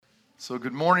So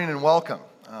good morning and welcome.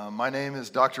 My name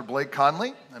is Dr. Blake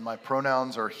Conley, and my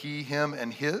pronouns are he, him,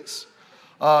 and his.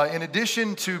 In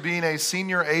addition to being a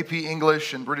senior AP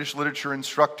English and British Literature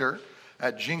instructor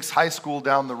at Jinx High School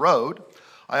down the road,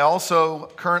 I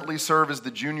also currently serve as the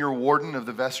junior warden of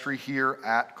the vestry here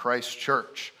at Christ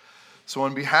Church. So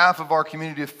on behalf of our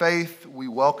community of faith, we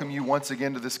welcome you once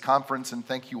again to this conference and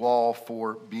thank you all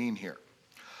for being here.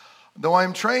 Though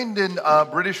I'm trained in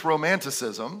British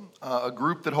Romanticism, a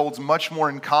group that holds much more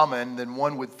in common than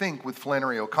one would think with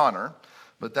Flannery O'Connor,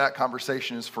 but that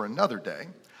conversation is for another day,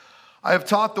 I have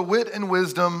taught the wit and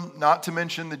wisdom, not to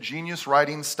mention the genius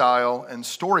writing style and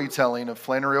storytelling of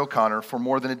Flannery O'Connor for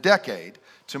more than a decade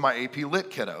to my AP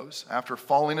Lit kiddos after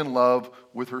falling in love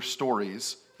with her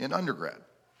stories in undergrad.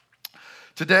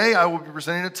 Today I will be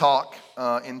presenting a talk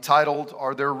entitled,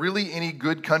 Are There Really Any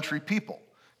Good Country People?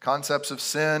 Concepts of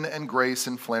Sin and Grace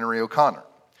in Flannery O'Connor.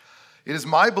 It is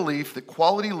my belief that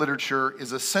quality literature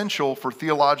is essential for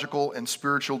theological and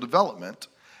spiritual development,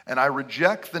 and I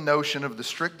reject the notion of the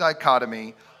strict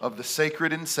dichotomy of the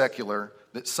sacred and secular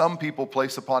that some people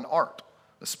place upon art,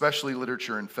 especially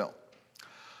literature and film.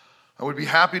 I would be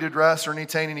happy to address or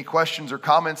entertain any questions or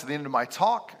comments at the end of my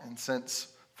talk, and since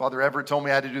Father Everett told me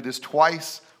I had to do this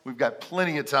twice, we've got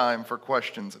plenty of time for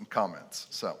questions and comments.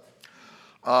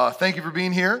 Thank you for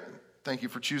being here. Thank you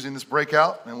for choosing this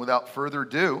breakout. And without further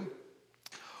ado,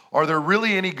 are there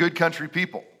really any good country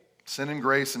people? Sin and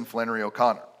Grace and Flannery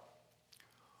O'Connor.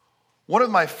 One of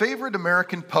my favorite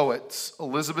American poets,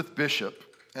 Elizabeth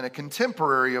Bishop, and a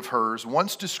contemporary of hers,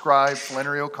 once described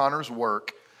Flannery O'Connor's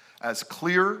work as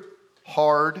clear,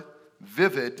 hard,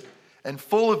 vivid, and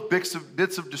full of bits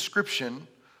of description,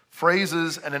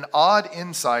 phrases, and an odd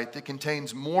insight that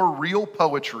contains more real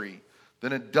poetry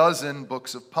than a dozen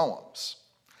books of poems.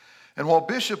 And while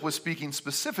Bishop was speaking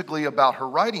specifically about her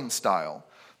writing style,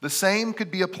 the same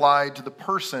could be applied to the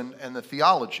person and the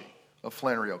theology of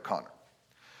Flannery O'Connor.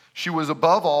 She was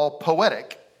above all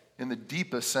poetic in the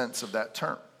deepest sense of that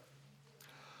term.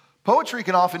 Poetry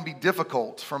can often be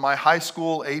difficult for my high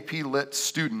school AP Lit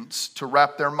students to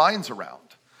wrap their minds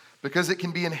around because it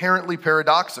can be inherently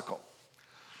paradoxical.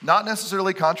 Not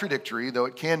necessarily contradictory, though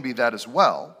it can be that as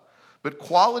well. But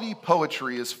quality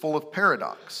poetry is full of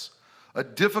paradox, a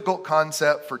difficult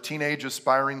concept for teenage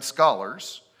aspiring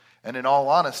scholars, and in all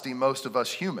honesty, most of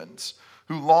us humans,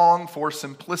 who long for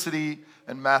simplicity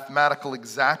and mathematical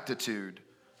exactitude.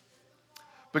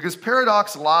 Because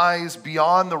paradox lies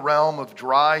beyond the realm of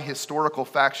dry historical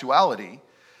factuality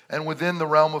and within the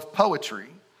realm of poetry,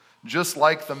 just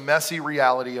like the messy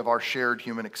reality of our shared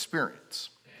human experience.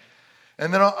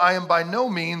 And then I am by no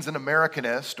means an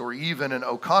Americanist or even an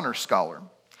O'Connor scholar.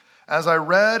 As I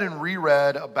read and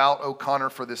reread about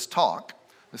O'Connor for this talk,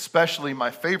 especially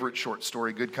my favorite short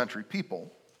story, Good Country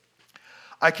People,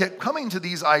 I kept coming to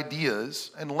these ideas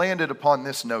and landed upon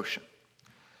this notion.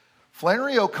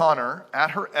 Flannery O'Connor,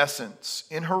 at her essence,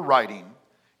 in her writing,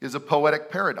 is a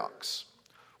poetic paradox,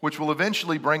 which will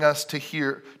eventually bring us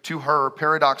to her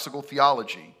paradoxical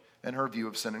theology and her view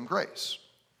of sin and grace.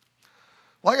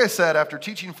 Like I said, after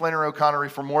teaching Flannery O'Connor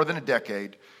for more than a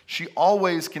decade, she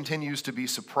always continues to be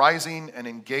surprising and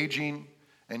engaging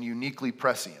and uniquely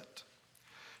prescient.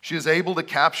 She is able to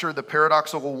capture the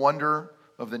paradoxical wonder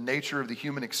of the nature of the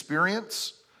human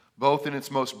experience, both in its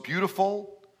most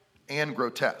beautiful and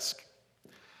grotesque.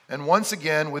 And once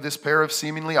again, with this pair of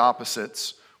seemingly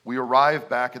opposites, we arrive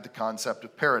back at the concept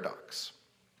of paradox.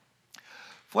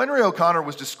 Flannery O'Connor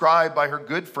was described by her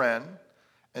good friend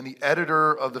and the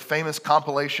editor of the famous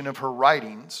compilation of her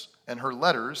writings and her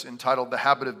letters entitled The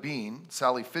Habit of Being,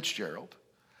 Sally Fitzgerald,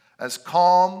 as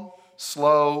calm,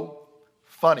 slow,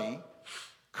 funny,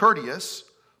 courteous,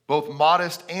 both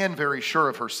modest and very sure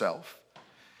of herself,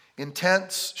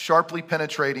 intense, sharply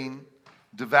penetrating,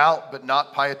 devout but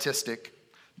not pietistic,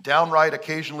 downright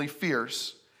occasionally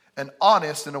fierce, and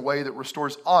honest in a way that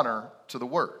restores honor to the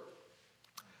word.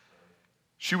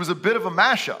 She was a bit of a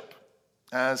mashup,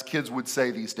 as kids would say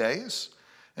these days.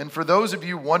 And for those of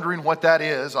you wondering what that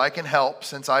is, I can help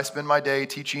since I spend my day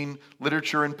teaching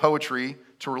literature and poetry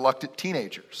to reluctant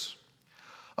teenagers.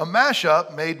 A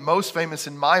mashup, made most famous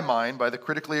in my mind by the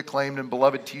critically acclaimed and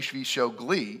beloved TV show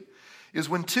Glee, is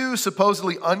when two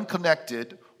supposedly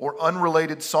unconnected or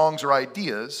unrelated songs or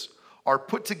ideas are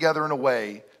put together in a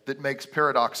way that makes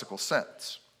paradoxical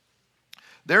sense.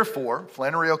 Therefore,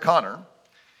 Flannery O'Connor,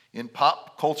 in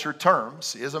pop culture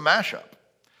terms, is a mashup.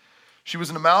 She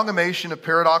was an amalgamation of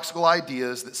paradoxical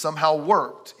ideas that somehow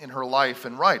worked in her life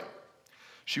and writing.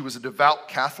 She was a devout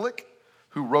Catholic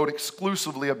who wrote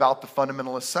exclusively about the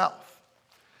fundamentalist South.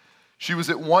 She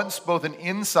was at once both an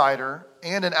insider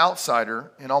and an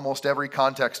outsider in almost every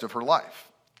context of her life.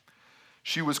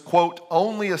 She was, quote,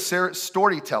 only a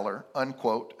storyteller,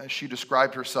 unquote, as she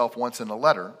described herself once in a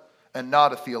letter, and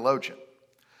not a theologian.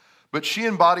 But she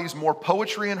embodies more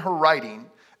poetry in her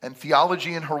writing and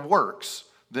theology in her works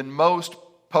than most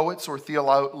poets or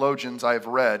theologians I have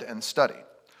read and studied,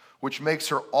 which makes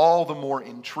her all the more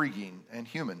intriguing and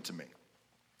human to me.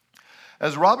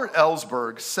 As Robert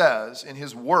Ellsberg says in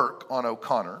his work on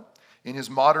O'Connor, in his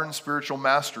Modern Spiritual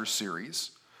Masters series,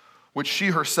 which she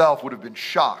herself would have been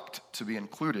shocked to be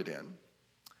included in,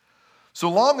 so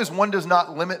long as one does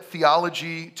not limit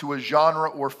theology to a genre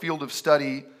or field of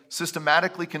study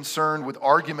systematically concerned with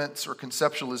arguments or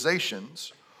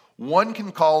conceptualizations, one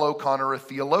can call O'Connor a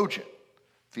theologian.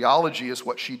 Theology is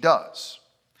what she does.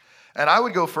 And I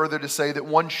would go further to say that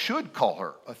one should call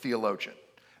her a theologian,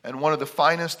 and one of the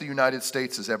finest the United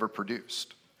States has ever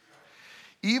produced.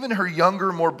 Even her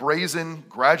younger, more brazen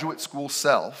graduate school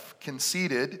self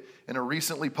conceded in a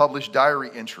recently published diary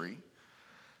entry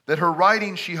that her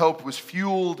writing, she hoped, was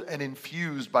fueled and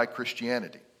infused by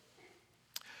Christianity.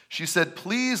 She said,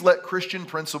 "Please let Christian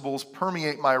principles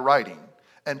permeate my writing,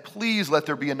 and please let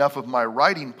there be enough of my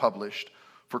writing published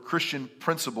for Christian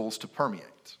principles to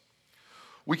permeate."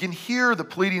 We can hear the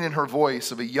pleading in her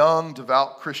voice of a young,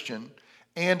 devout Christian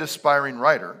and aspiring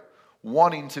writer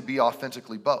wanting to be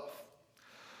authentically both.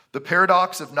 The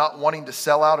paradox of not wanting to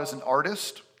sell out as an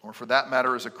artist, or for that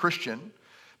matter as a Christian,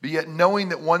 but yet knowing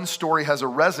that one story has a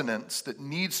resonance that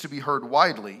needs to be heard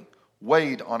widely,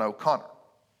 weighed on O'Connor.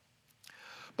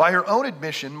 By her own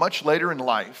admission, much later in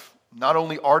life, not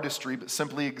only artistry, but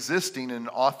simply existing in an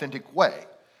authentic way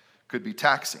could be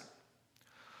taxing.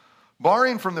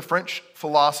 Borrowing from the French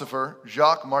philosopher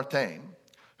Jacques Maritain,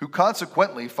 who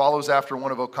consequently follows after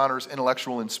one of O'Connor's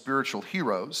intellectual and spiritual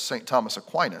heroes, St. Thomas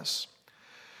Aquinas,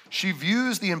 she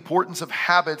views the importance of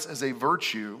habits as a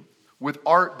virtue, with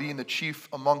art being the chief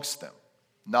amongst them,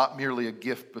 not merely a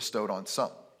gift bestowed on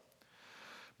some.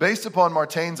 Based upon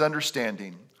Martain's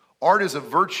understanding, art is a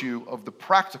virtue of the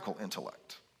practical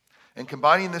intellect. And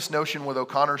combining this notion with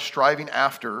O'Connor's striving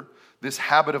after this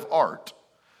habit of art,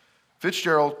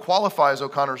 Fitzgerald qualifies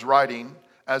O'Connor's writing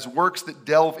as works that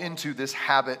delve into this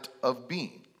habit of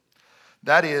being.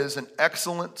 That is, an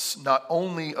excellence not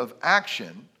only of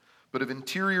action, but of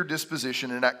interior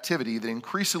disposition and activity that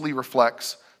increasingly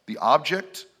reflects the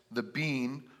object, the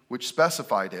being which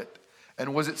specified it,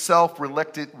 and was itself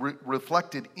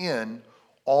reflected in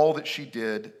all that she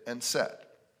did and said.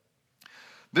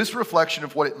 This reflection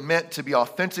of what it meant to be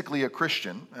authentically a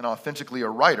Christian and authentically a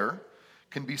writer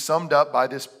can be summed up by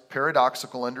this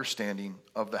paradoxical understanding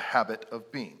of the habit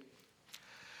of being.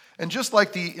 And just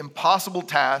like the impossible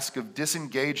task of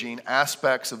disengaging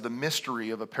aspects of the mystery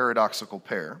of a paradoxical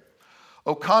pair,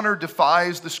 O'Connor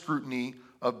defies the scrutiny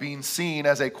of being seen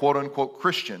as a quote-unquote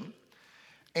Christian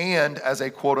and as a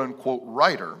quote-unquote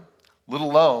writer, let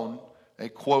alone a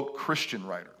quote Christian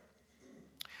writer.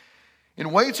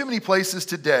 In way too many places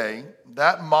today,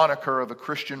 that moniker of a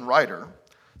Christian writer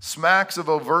smacks of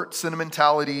overt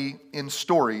sentimentality in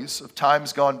stories of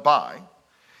times gone by,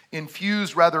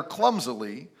 infused rather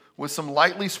clumsily with some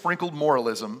lightly sprinkled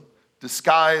moralism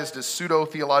disguised as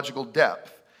pseudo-theological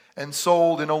depth and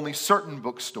sold in only certain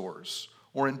bookstores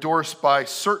or endorsed by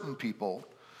certain people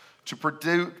to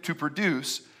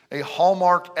produce a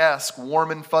Hallmark-esque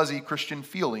warm and fuzzy Christian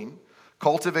feeling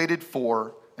cultivated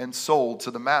for and sold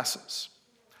to the masses.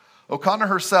 O'Connor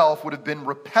herself would have been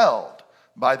repelled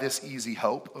by this easy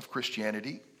hope of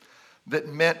Christianity that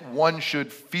meant one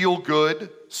should feel good,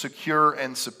 secure,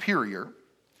 and superior,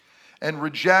 and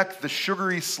reject the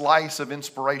sugary slice of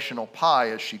inspirational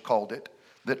pie, as she called it,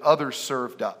 that others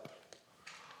served up,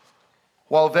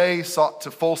 while they sought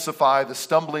to falsify the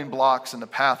stumbling blocks in the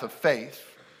path of faith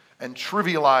and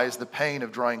trivialize the pain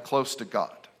of drawing close to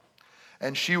God.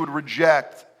 And she would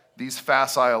reject these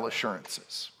facile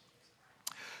assurances.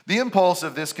 The impulse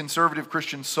of this conservative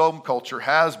Christian subculture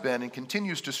has been and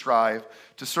continues to strive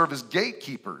to serve as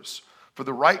gatekeepers for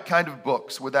the right kind of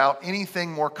books without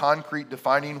anything more concrete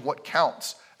defining what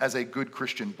counts as a good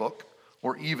Christian book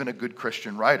or even a good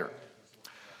Christian writer.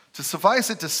 To suffice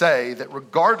it to say that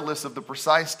regardless of the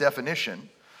precise definition,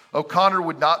 O'Connor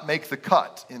would not make the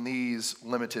cut in these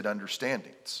limited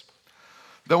understandings.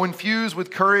 Though infused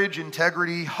with courage,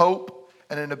 integrity, hope,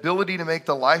 and an ability to make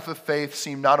the life of faith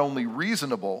seem not only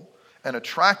reasonable and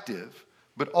attractive,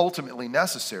 but ultimately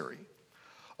necessary,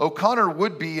 O'Connor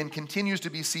would be and continues to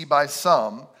be seen by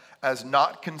some as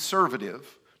not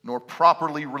conservative nor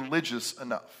properly religious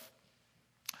enough.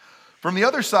 From the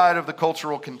other side of the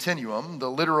cultural continuum,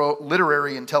 the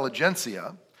literary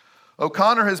intelligentsia,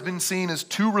 O'Connor has been seen as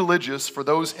too religious for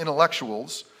those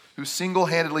intellectuals who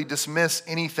single-handedly dismiss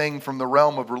anything from the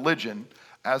realm of religion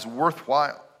as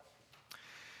worthwhile.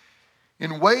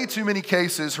 In way too many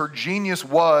cases, her genius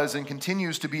was and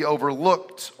continues to be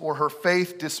overlooked, or her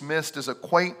faith dismissed as a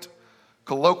quaint,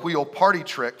 colloquial party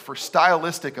trick for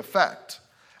stylistic effect,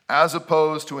 as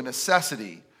opposed to a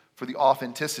necessity for the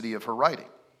authenticity of her writing.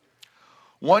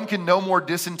 One can no more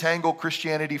disentangle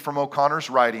Christianity from O'Connor's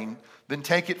writing than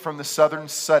take it from the southern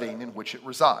setting in which it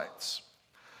resides.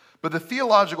 But the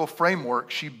theological framework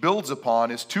she builds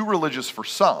upon is too religious for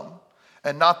some,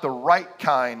 and not the right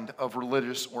kind of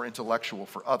religious or intellectual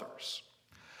for others.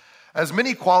 As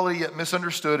many quality yet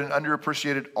misunderstood and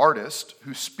underappreciated artists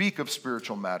who speak of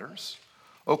spiritual matters,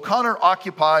 O'Connor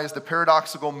occupies the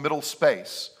paradoxical middle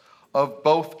space of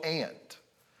both and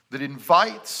that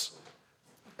invites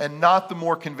and not the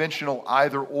more conventional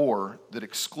either or that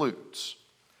excludes.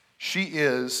 She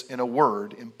is, in a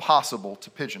word, impossible to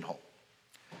pigeonhole.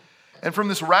 And from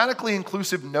this radically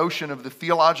inclusive notion of the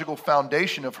theological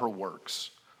foundation of her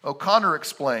works, O'Connor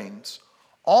explains,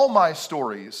 all my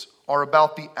stories are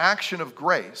about the action of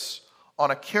grace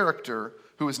on a character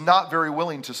who is not very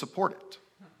willing to support it.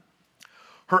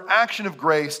 Her action of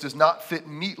grace does not fit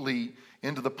neatly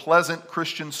into the pleasant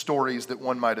Christian stories that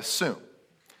one might assume.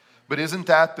 But isn't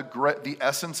that the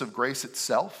essence of grace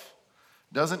itself?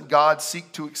 Doesn't God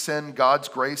seek to extend God's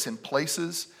grace in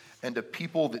places and to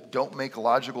people that don't make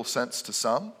logical sense to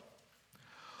some?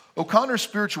 O'Connor's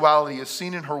spirituality, as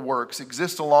seen in her works,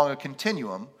 exists along a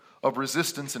continuum of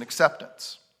resistance and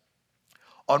acceptance.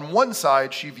 On one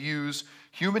side, she views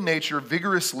human nature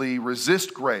vigorously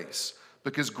resist grace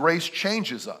because grace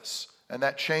changes us, and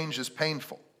that change is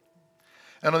painful.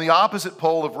 And on the opposite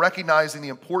pole of recognizing the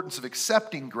importance of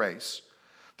accepting grace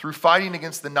through fighting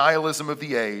against the nihilism of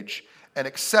the age and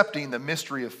accepting the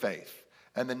mystery of faith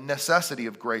and the necessity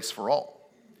of grace for all.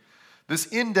 This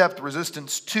in-depth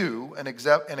resistance to and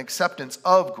acceptance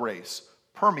of grace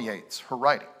permeates her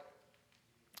writing.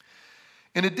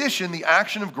 In addition, the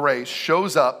action of grace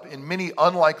shows up in many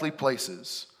unlikely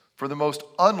places for the most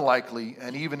unlikely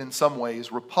and even in some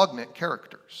ways repugnant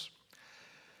characters.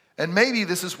 And maybe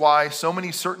this is why so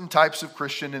many certain types of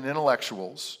Christian and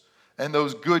intellectuals and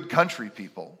those good country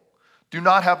people do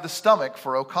not have the stomach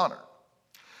for O'Connor.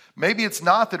 Maybe it's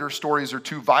not that her stories are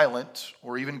too violent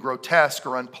or even grotesque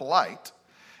or unpolite.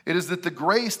 It is that the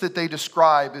grace that they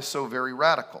describe is so very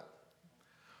radical.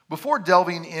 Before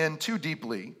delving in too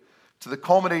deeply to the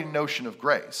culminating notion of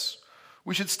grace,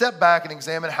 we should step back and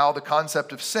examine how the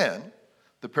concept of sin,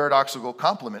 the paradoxical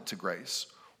complement to grace,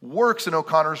 works in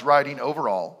O'Connor's writing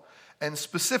overall, and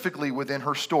specifically within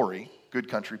her story, Good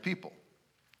Country People.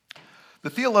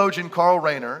 The theologian Karl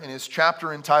Rahner, in his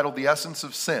chapter entitled The Essence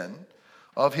of Sin,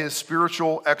 of his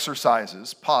spiritual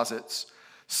exercises, posits,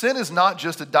 sin is not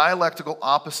just a dialectical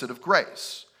opposite of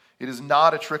grace. It is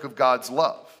not a trick of God's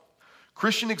love.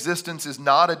 Christian existence is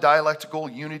not a dialectical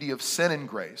unity of sin and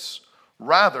grace.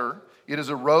 Rather, it is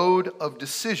a road of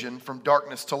decision from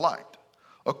darkness to light,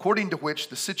 according to which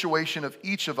the situation of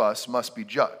each of us must be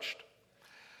judged.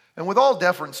 And with all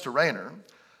deference to Rahner,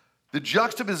 the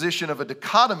juxtaposition of a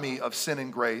dichotomy of sin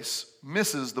and grace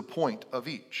misses the point of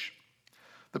each.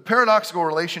 The paradoxical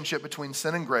relationship between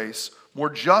sin and grace more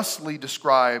justly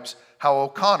describes how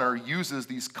O'Connor uses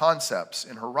these concepts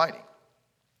in her writing.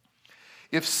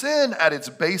 If sin at its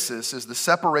basis is the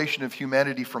separation of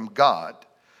humanity from God,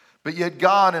 but yet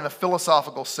God in a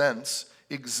philosophical sense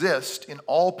exists in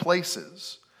all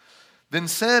places, then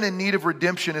sin in need of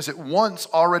redemption is at once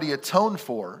already atoned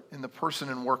for in the person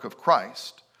and work of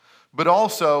Christ, but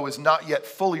also is not yet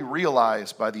fully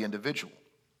realized by the individual.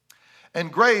 And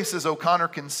grace, as O'Connor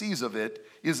conceives of it,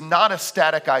 is not a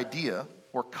static idea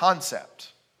or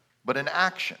concept, but an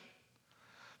action.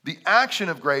 The action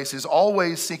of grace is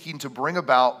always seeking to bring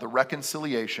about the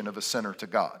reconciliation of a sinner to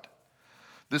God.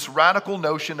 This radical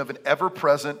notion of an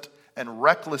ever-present and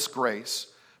reckless grace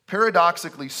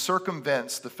paradoxically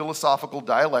circumvents the philosophical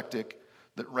dialectic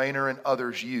that Rahner and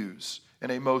others use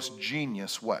in a most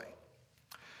genius way.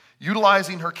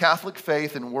 Utilizing her Catholic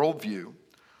faith and worldview,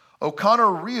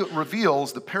 O'Connor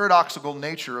reveals the paradoxical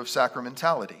nature of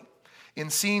sacramentality in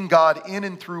seeing God in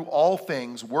and through all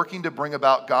things, working to bring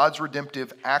about God's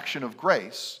redemptive action of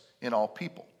grace in all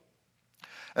people.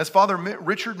 As Father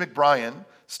Richard McBrien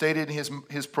stated in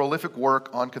his prolific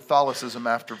work on Catholicism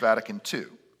after Vatican II,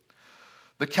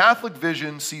 the Catholic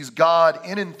vision sees God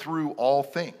in and through all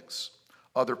things,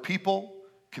 other people,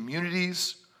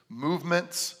 communities,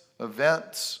 movements,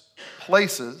 events,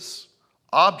 places,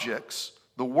 objects,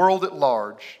 the world at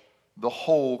large, the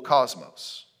whole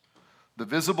cosmos. The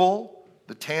visible,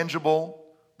 the tangible,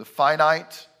 the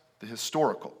finite, the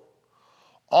historical.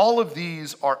 All of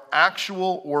these are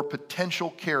actual or potential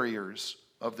carriers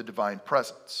of the divine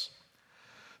presence.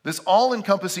 This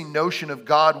all-encompassing notion of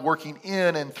God working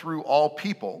in and through all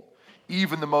people,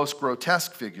 even the most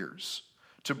grotesque figures,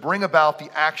 to bring about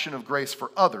the action of grace for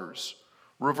others,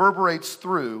 reverberates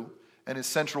through and is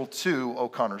central to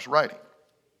O'Connor's writing.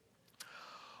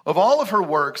 Of all of her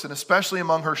works, and especially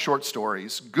among her short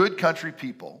stories, Good Country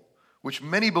People, which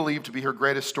many believe to be her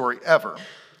greatest story ever,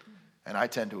 and I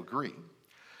tend to agree,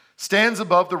 stands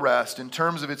above the rest in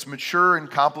terms of its mature and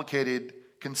complicated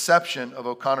conception of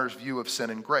O'Connor's view of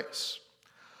sin and grace.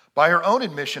 By her own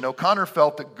admission, O'Connor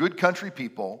felt that Good Country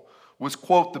People was,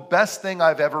 quote, the best thing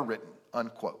I've ever written,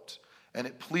 unquote, and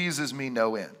it pleases me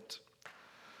no end.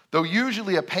 Though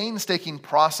usually a painstaking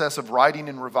process of writing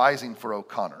and revising for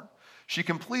O'Connor, she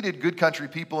completed Good Country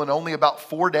People in only about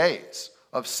 4 days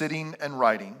of sitting and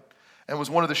writing, and was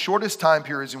one of the shortest time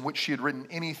periods in which she had written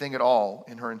anything at all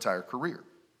in her entire career.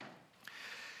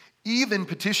 Even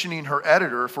petitioning her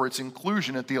editor for its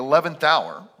inclusion at the 11th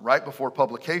hour, right before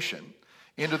publication,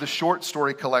 into the short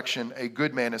story collection A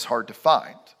Good Man is Hard to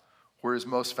Find, where is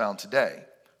most found today,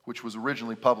 which was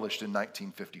originally published in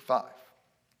 1955.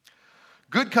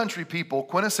 Good Country People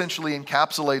quintessentially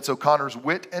encapsulates O'Connor's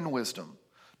wit and wisdom,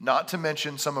 not to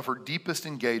mention some of her deepest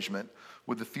engagement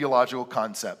with the theological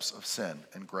concepts of sin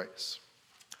and grace.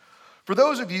 For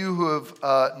those of you who have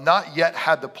not yet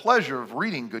had the pleasure of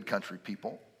reading Good Country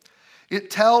People, it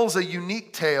tells a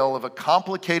unique tale of a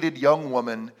complicated young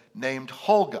woman named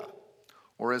Hulga,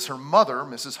 or as her mother,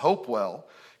 Mrs. Hopewell,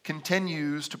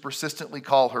 continues to persistently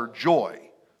call her Joy,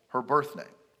 her birth name.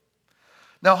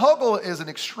 Now, Hulga is an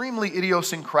extremely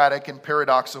idiosyncratic and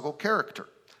paradoxical character,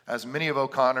 as many of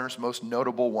O'Connor's most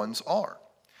notable ones are.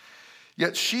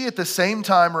 Yet she at the same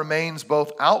time remains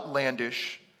both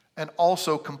outlandish and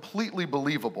also completely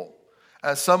believable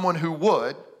as someone who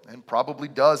would, and probably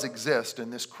does exist in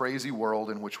this crazy world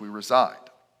in which we reside.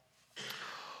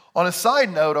 On a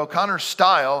side note, O'Connor's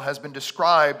style has been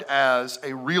described as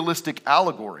a realistic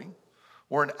allegory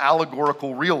or an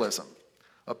allegorical realism,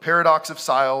 a paradox of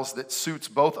styles that suits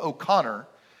both O'Connor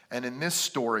and, in this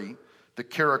story, the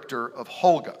character of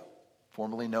Hulga,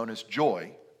 formerly known as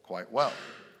Joy, quite well.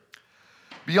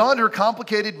 Beyond her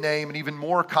complicated name and even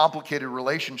more complicated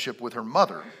relationship with her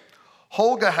mother,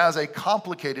 Hulga has a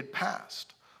complicated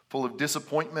past, full of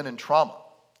disappointment and trauma.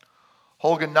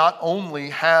 Hulga not only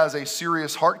has a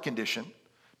serious heart condition,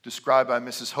 described by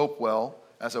Mrs. Hopewell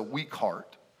as a weak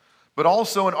heart, but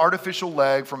also an artificial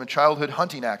leg from a childhood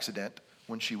hunting accident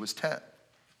when she was 10.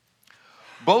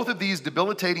 Both of these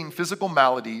debilitating physical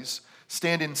maladies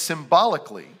stand in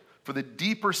symbolically for the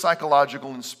deeper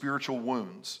psychological and spiritual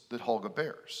wounds that Hulga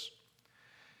bears.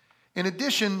 In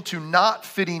addition to not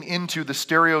fitting into the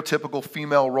stereotypical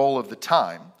female role of the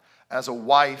time as a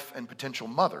wife and potential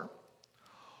mother,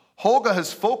 Hulga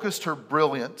has focused her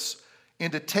brilliance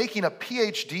into taking a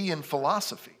PhD in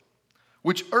philosophy,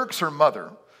 which irks her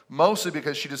mother, mostly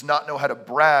because she does not know how to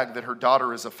brag that her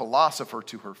daughter is a philosopher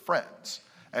to her friends,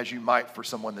 as you might for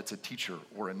someone that's a teacher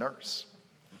or a nurse.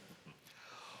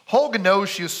 Hulga knows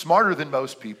she is smarter than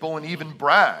most people and even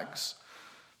brags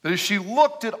that as she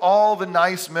looked at all the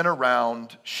nice men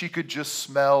around, she could just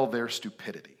smell their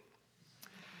stupidity.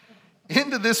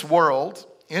 Into this world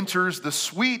enters the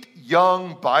sweet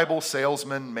young Bible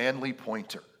salesman Manly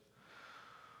Pointer,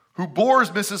 who bores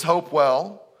Mrs.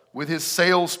 Hopewell with his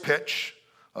sales pitch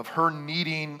of her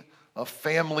needing a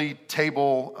family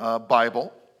table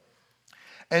Bible.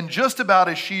 And just about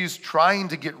as she's trying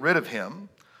to get rid of him,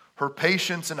 her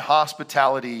patience and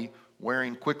hospitality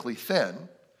wearing quickly thin,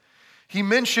 he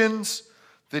mentions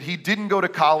that he didn't go to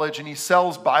college and he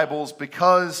sells Bibles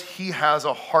because he has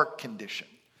a heart condition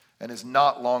and is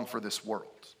not long for this world.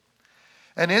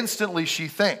 And instantly she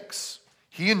thinks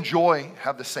he and Joy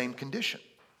have the same condition.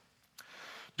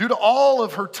 Due to all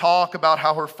of her talk about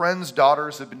how her friends'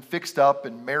 daughters have been fixed up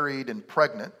and married and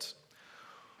pregnant,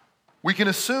 we can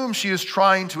assume she is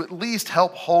trying to at least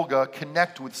help Hulga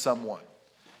connect with someone,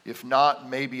 if not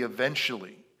maybe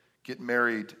eventually get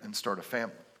married and start a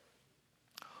family.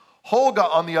 Hulga,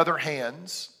 on the other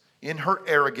hand, in her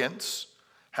arrogance,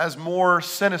 has more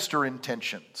sinister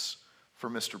intentions for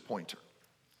Mr. Pointer.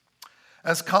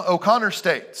 As O'Connor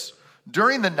states,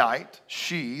 during the night,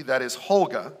 she, that is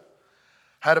Hulga,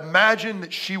 had imagined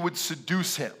that she would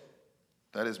seduce him,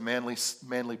 that is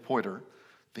Manly Pointer,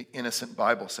 the innocent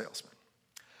Bible salesman.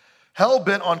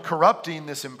 Hell-bent on corrupting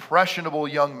this impressionable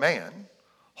young man,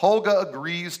 Hulga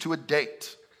agrees to a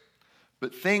date,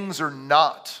 but things are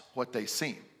not what they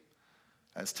seem,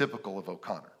 as typical of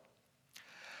O'Connor.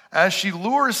 as she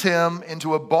lures him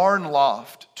into a barn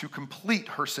loft to complete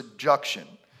her seduction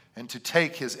and to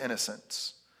take his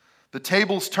innocence. The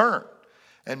tables turn,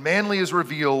 and Manly is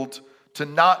revealed to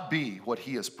not be what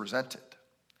he has presented.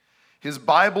 His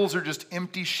Bibles are just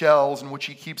empty shells in which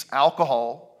he keeps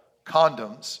alcohol,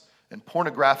 condoms, and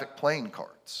pornographic playing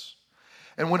cards.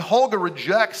 And when Holga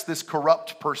rejects this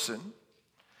corrupt person,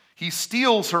 he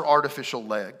steals her artificial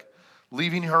leg,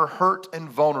 leaving her hurt and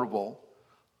vulnerable,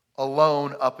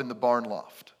 alone up in the barn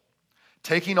loft,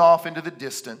 taking off into the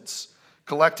distance,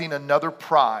 collecting another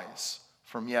prize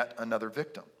from yet another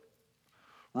victim.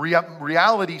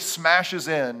 Reality smashes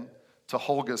in to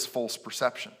Holga's false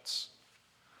perceptions.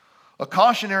 A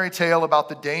cautionary tale about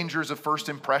the dangers of first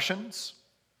impressions?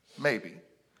 Maybe.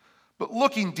 But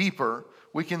looking deeper,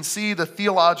 we can see the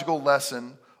theological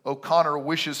lesson O'Connor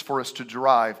wishes for us to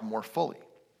derive more fully.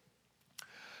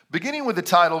 Beginning with the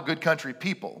title Good Country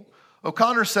People,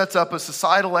 O'Connor sets up a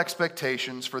societal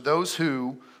expectations for those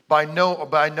who by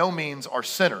no means are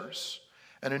sinners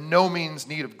and in no means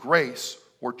need of grace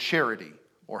or charity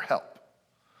or help.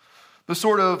 The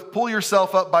sort of pull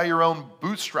yourself up by your own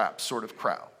bootstraps sort of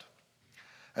crowd.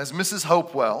 As Mrs.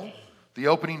 Hopewell, the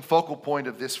opening focal point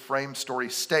of this frame story,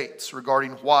 states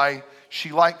regarding why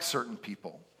she likes certain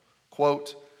people,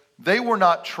 quote, "They were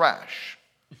not trash.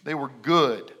 They were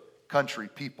good country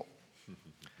people."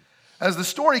 As the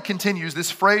story continues,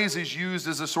 this phrase is used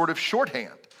as a sort of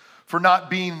shorthand for not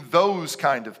being those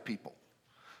kind of people,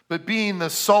 but being the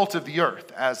salt of the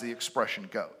earth, as the expression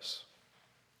goes.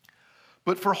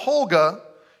 But for Holga,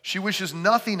 she wishes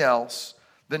nothing else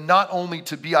than not only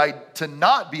to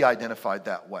not be identified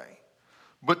that way,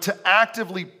 but to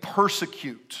actively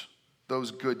persecute those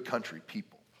good country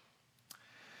people.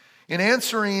 In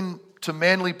answering to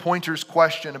Manly Pointer's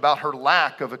question about her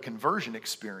lack of a conversion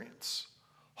experience,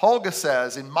 Holga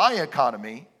says, "In my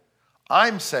economy,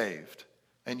 I'm saved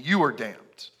and you are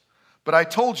damned. But I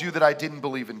told you that I didn't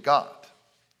believe in God."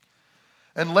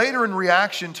 And later, in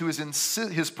reaction to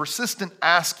his persistent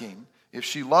asking if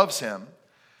she loves him,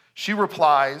 she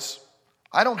replies,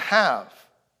 "I don't have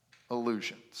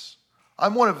illusions.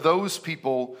 I'm one of those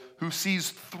people who sees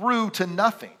through to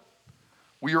nothing.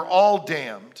 We are all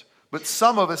damned, but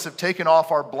some of us have taken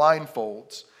off our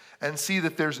blindfolds and see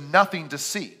that there's nothing to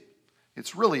see.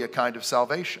 It's really a kind of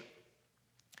salvation."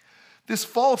 This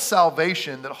false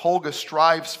salvation that Holga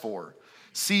strives for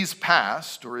sees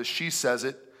past, or as she says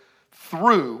it,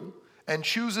 through, and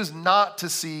chooses not to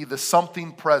see the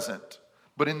something present,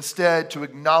 but instead to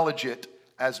acknowledge it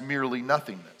as merely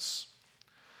nothingness.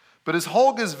 But as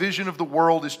Holga's vision of the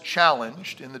world is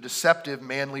challenged in the deceptive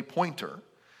Manly Pointer,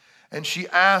 and she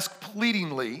asks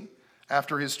pleadingly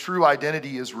after his true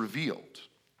identity is revealed,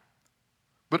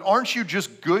 "But aren't you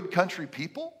just good country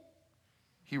people?"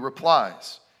 He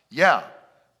replies, "Yeah,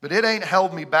 but it ain't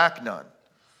held me back none.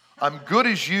 I'm good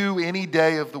as you any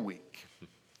day of the week."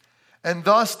 And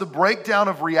thus the breakdown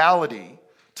of reality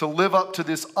to live up to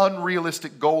this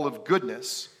unrealistic goal of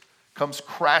goodness comes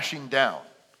crashing down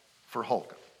for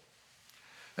Holga.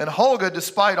 And Holga,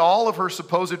 despite all of her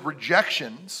supposed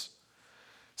rejections,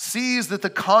 sees that the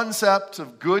concept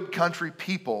of good country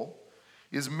people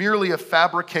is merely a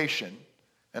fabrication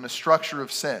and a structure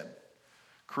of sin,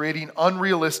 creating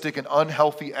unrealistic and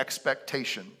unhealthy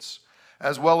expectations,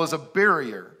 as well as a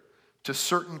barrier to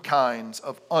certain kinds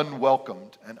of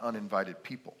unwelcomed and uninvited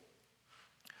people.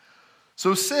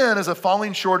 So sin, as a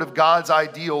falling short of God's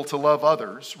ideal to love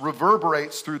others,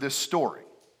 reverberates through this story.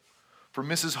 From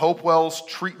Mrs. Hopewell's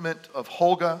treatment of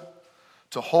Holga,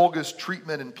 to Holga's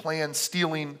treatment and planned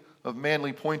stealing of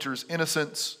Manly Pointer's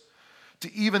innocence,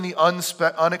 to even the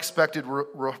unexpected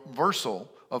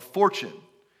reversal of fortune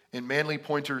in Manly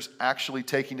Pointer's actually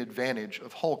taking advantage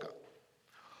of Holga.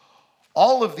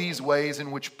 All of these ways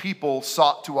in which people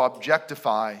sought to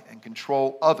objectify and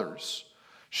control others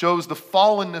shows the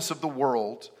fallenness of the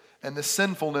world and the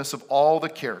sinfulness of all the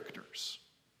characters.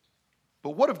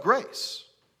 But what of grace?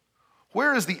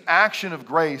 Where is the action of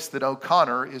grace that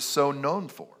O'Connor is so known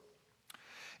for?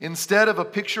 Instead of a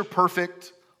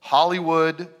picture-perfect,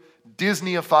 Hollywood,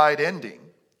 Disney-ified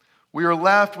ending, we are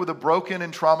left with a broken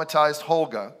and traumatized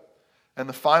Holga and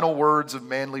the final words of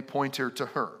Manly Pointer to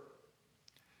her.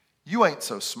 "You ain't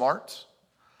so smart.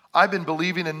 I've been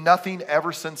believing in nothing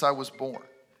ever since I was born."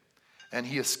 And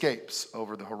he escapes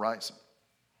over the horizon.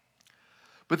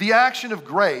 But the action of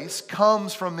grace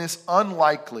comes from this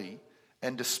unlikely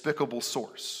and despicable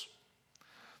source,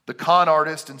 the con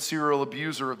artist and serial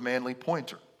abuser of Manly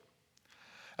Pointer.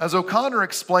 As O'Connor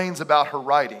explains about her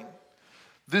writing,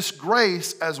 this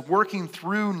grace, as working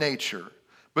through nature,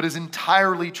 but as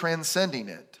entirely transcending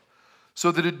it,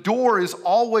 so that a door is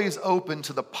always open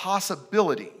to the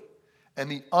possibility and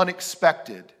the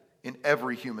unexpected in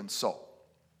every human soul.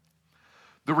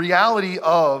 The reality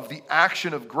of the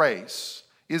action of grace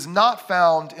is not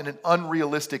found in an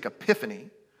unrealistic epiphany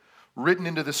written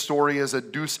into the story as a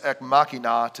deus ex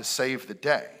machina to save the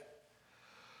day,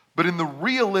 but in the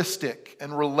realistic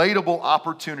and relatable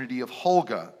opportunity of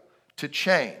Holga to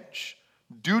change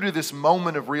due to this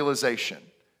moment of realization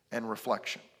and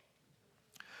reflection.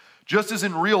 Just as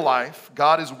in real life,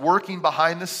 God is working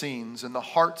behind the scenes in the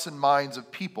hearts and minds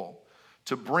of people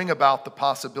to bring about the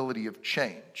possibility of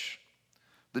change.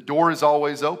 The door is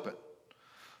always open.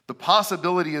 The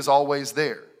possibility is always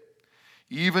there,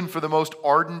 even for the most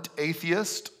ardent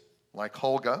atheist like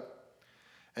Holga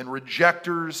and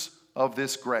rejectors of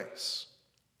this grace.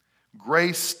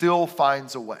 Grace still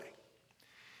finds a way.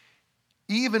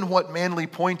 Even what Manly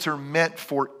Pointer meant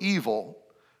for evil,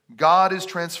 God is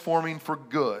transforming for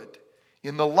good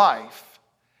in the life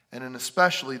and in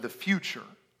especially the future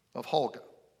of Holga.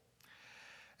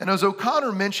 And as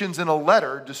O'Connor mentions in a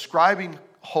letter describing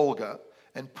Holga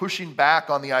and pushing back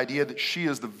on the idea that she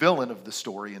is the villain of the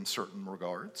story in certain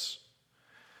regards,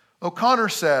 O'Connor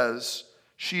says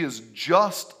she is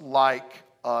just like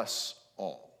us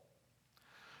all.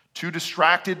 Too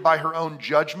distracted by her own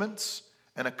judgments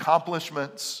and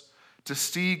accomplishments to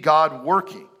see God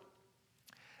working.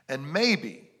 And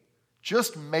maybe,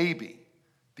 just maybe,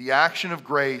 the action of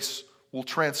grace will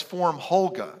transform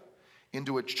Holga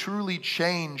into a truly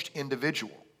changed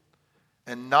individual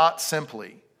and not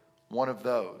simply one of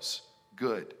those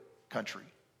good country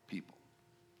people.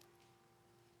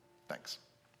 Thanks.